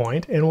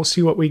endpoint, and we'll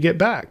see what we get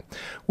back.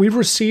 We've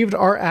received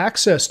our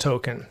access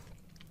token,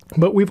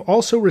 but we've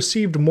also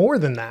received more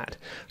than that.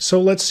 So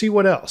let's see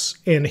what else.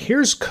 And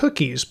here's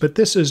cookies, but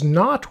this is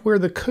not where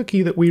the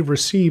cookie that we've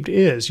received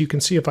is. You can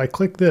see if I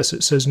click this,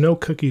 it says no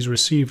cookies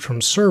received from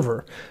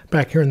server.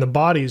 Back here in the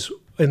body,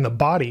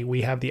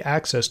 we have the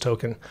access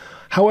token.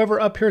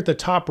 However, up here at the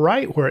top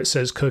right where it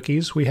says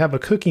cookies, we have a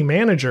cookie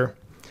manager.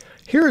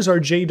 Here is our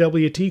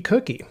JWT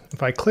cookie.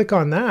 If I click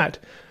on that,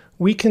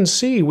 we can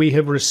see we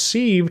have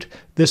received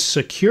this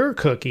secure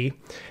cookie,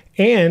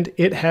 and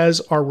it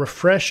has our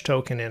refresh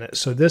token in it.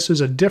 So this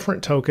is a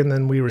different token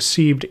than we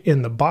received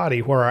in the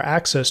body where our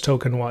access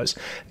token was.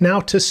 Now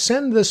to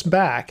send this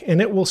back,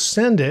 and it will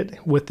send it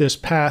with this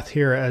path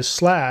here as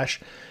 /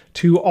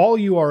 to all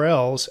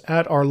URLs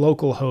at our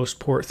localhost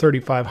port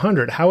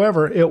 3500.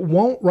 However, it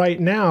won't right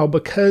now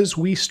because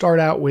we start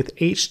out with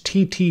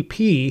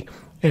HTTP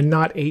and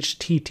not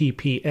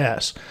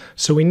HTTPS.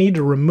 So we need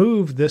to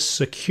remove this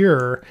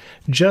secure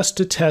just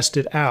to test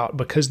it out,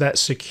 because that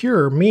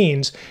secure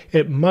means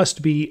it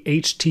must be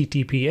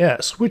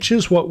HTTPS, which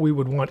is what we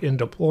would want in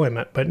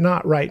deployment, but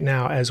not right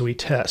now as we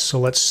test. So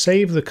let's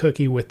save the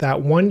cookie with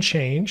that one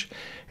change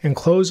and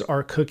close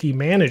our cookie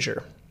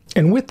manager.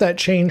 And with that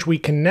change, we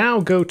can now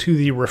go to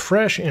the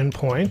refresh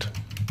endpoint.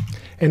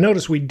 And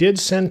notice we did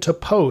send to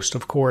post,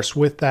 of course,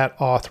 with that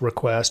auth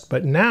request,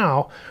 but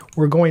now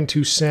we're going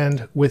to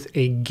send with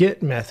a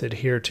get method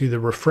here to the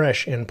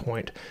refresh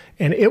endpoint.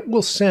 And it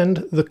will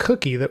send the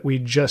cookie that we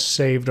just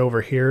saved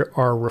over here.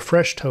 Our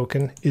refresh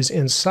token is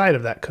inside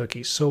of that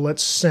cookie. So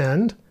let's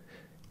send.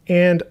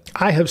 And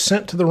I have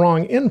sent to the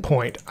wrong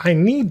endpoint. I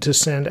need to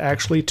send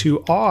actually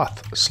to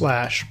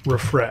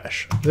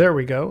auth/refresh. There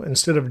we go,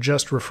 instead of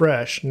just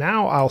refresh.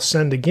 Now I'll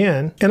send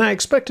again, and I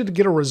expected to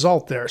get a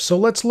result there. So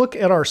let's look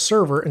at our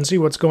server and see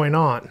what's going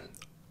on.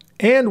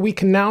 And we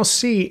can now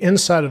see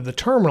inside of the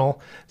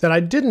terminal that I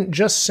didn't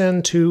just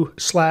send to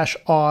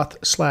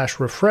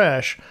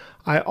 /auth/refresh.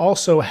 I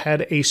also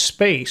had a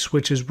space,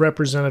 which is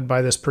represented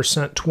by this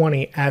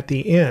 %20 at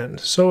the end.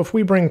 So if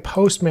we bring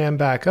Postman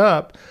back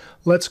up,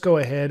 let's go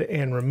ahead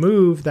and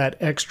remove that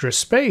extra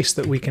space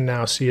that we can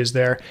now see is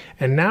there,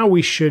 and now we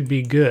should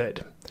be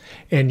good.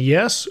 And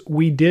yes,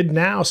 we did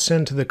now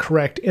send to the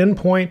correct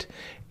endpoint,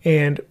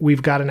 and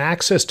we've got an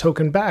access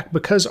token back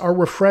because our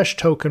refresh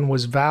token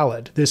was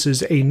valid. This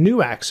is a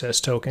new access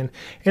token,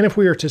 and if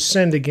we are to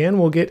send again,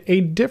 we'll get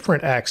a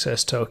different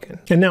access token.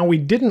 And now we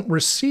didn't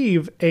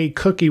receive a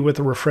cookie with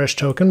a refresh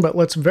token, but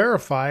let's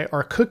verify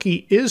our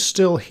cookie is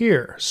still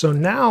here. So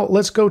now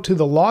let's go to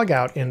the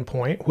logout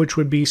endpoint, which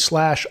would be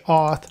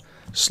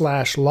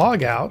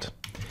 /auth/logout,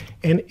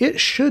 and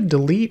it should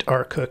delete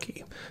our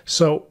cookie.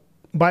 So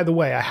by the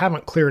way, I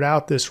haven't cleared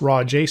out this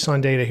raw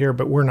JSON data here,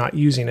 but we're not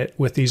using it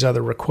with these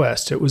other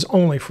requests. It was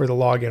only for the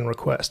login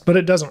request, but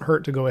it doesn't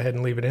hurt to go ahead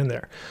and leave it in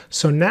there.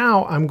 So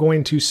now I'm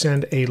going to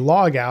send a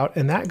logout,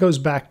 and that goes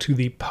back to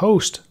the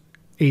post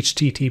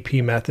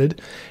HTTP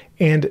method,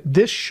 and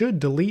this should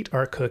delete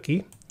our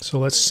cookie. So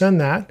let's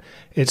send that.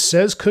 It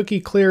says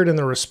cookie cleared in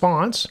the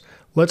response.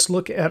 Let's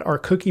look at our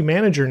cookie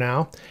manager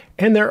now,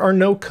 and there are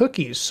no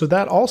cookies, so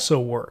that also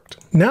worked.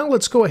 Now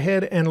let's go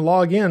ahead and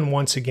log in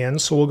once again.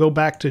 So we'll go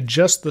back to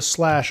just the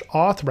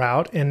 /auth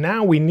route, and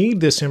now we need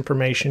this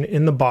information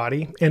in the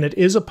body, and it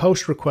is a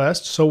post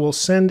request, so we'll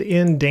send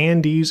in Dan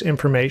D's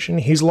information.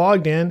 He's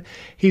logged in.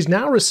 He's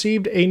now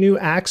received a new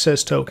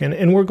access token,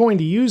 and we're going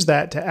to use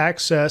that to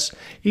access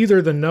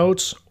either the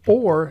notes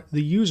or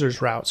the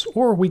user's routes,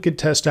 or we could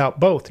test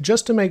out both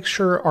just to make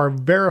sure our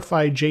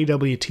verified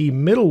JWT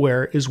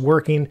middleware is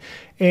working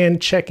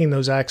and checking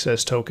those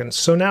access tokens.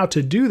 So now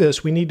to do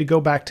this, we need to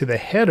go back to the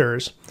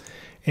headers,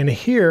 and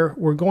here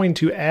we're going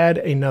to add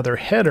another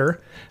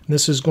header.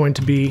 This is going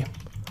to be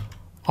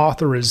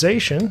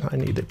authorization. I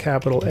need the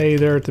capital A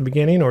there at the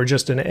beginning, or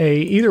just an A.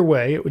 Either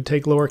way, it would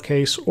take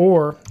lowercase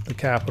or the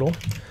capital.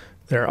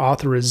 their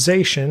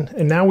authorization,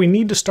 and now we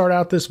need to start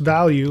out this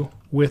value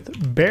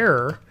with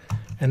bearer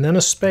and then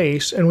a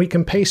space, and we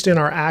can paste in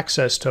our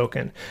access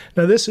token.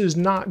 Now this is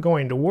not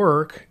going to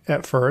work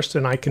at first,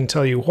 and I can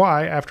tell you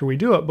why after we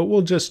do it, but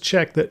we'll just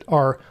check that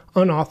our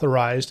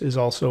unauthorized is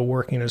also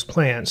working as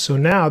planned. So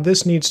now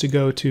this needs to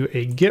go to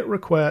a GET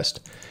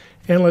request,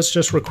 and let's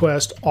just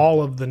request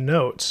all of the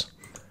notes.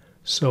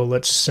 So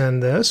let's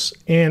send this,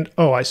 and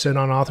oh, I said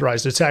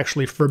unauthorized. It's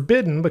actually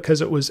forbidden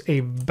because it was a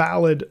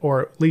valid,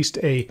 or at least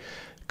a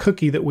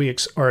cookie that we,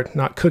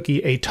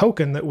 a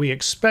token that we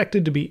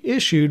expected to be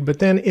issued, but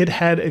then it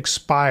had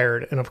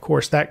expired. And of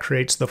course that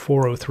creates the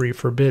 403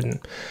 forbidden.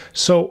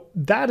 So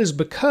that is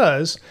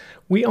because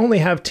we only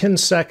have 10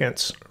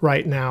 seconds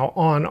right now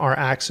on our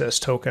access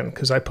token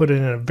because I put it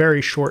in a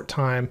very short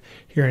time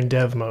here in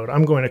dev mode.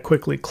 I'm going to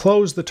quickly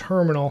close the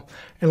terminal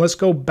and let's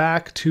go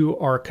back to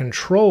our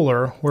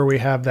controller where we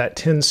have that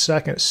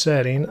 10-second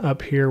setting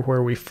up here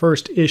where we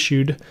first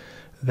issued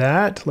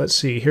that. Let's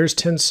see, here's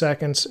 10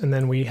 seconds, and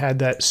then we had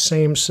that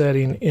same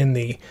setting in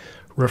the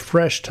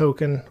refresh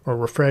token or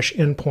refresh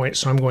endpoint.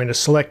 So I'm going to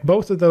select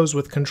both of those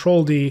with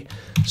Control D,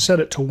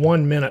 set it to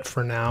 1 minute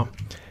for now,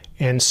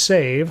 and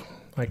save.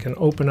 I can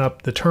open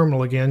up the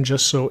terminal again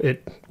just so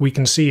we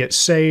can see it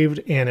saved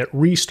and it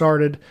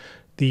restarted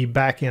the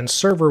backend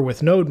server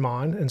with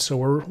NodeMon, and so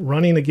we're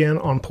running again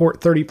on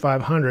port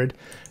 3500.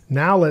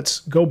 Now let's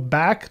go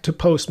back to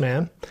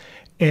Postman.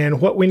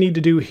 And what we need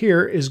to do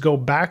here is go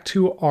back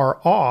to our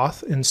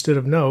auth instead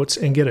of notes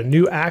and get a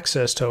new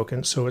access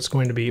token. So it's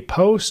going to be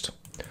post.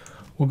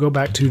 We'll go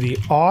back to the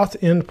auth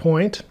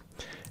endpoint.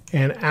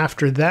 And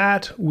after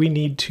that, we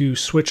need to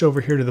switch over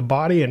here to the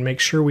body and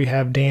make sure we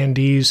have Dan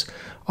D's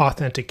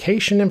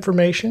authentication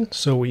information.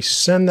 So we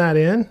send that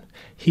in.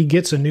 He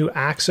gets a new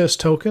access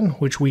token,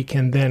 which we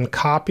can then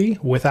copy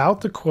without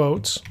the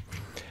quotes.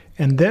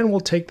 And then we'll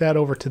take that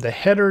over to the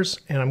headers,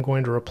 and I'm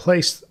going to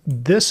replace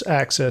this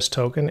access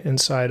token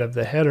inside of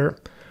the header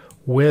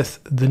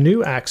with the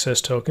new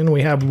access token.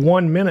 We have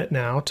 1 minute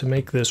now to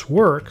make this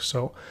work,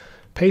 so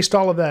paste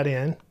all of that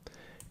in.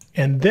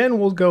 And then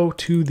we'll go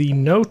to the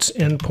notes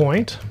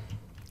endpoint,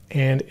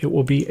 and it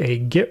will be a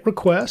GET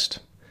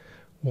request.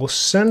 We'll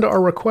send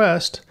our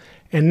request,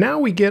 and now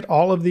we get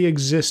all of the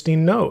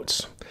existing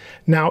notes.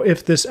 Now,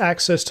 if this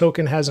access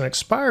token hasn't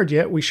expired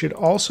yet, we should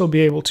also be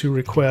able to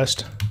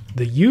request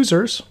the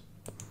users.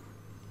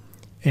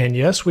 And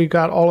yes, we've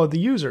got all of the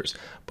users,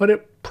 but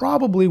it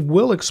probably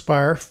will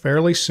expire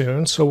fairly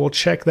soon, so we'll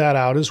check that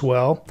out as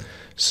well.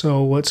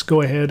 So let's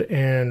go ahead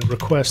and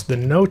request the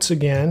notes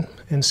again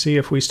and see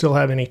if we still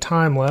have any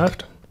time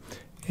left.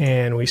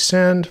 And we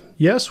send.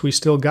 Yes, we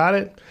still got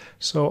it.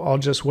 So I'll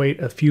just wait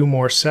a few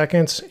more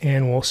seconds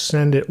and we'll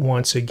send it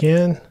once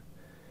again.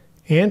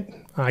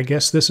 And I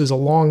guess this is a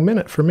long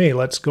minute for me.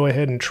 Let's go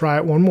ahead and try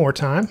it one more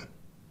time.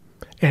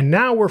 And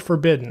now we're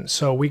forbidden.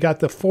 So we got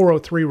the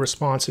 403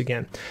 response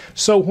again.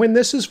 So when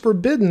this is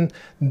forbidden,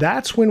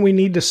 that's when we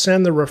need to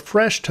send the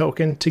refresh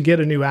token to get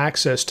a new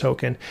access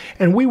token.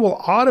 And we will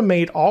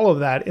automate all of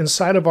that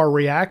inside of our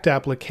React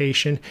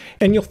application.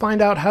 And you'll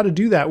find out how to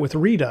do that with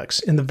Redux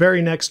in the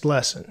very next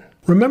lesson.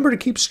 Remember to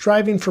keep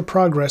striving for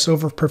progress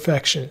over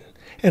perfection.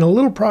 And a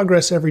little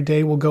progress every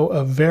day will go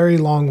a very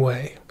long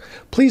way.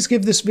 Please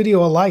give this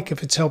video a like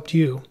if it's helped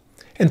you.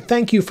 And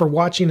thank you for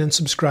watching and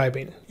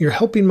subscribing. You're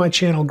helping my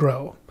channel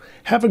grow.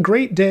 Have a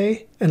great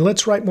day, and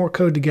let's write more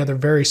code together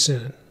very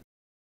soon.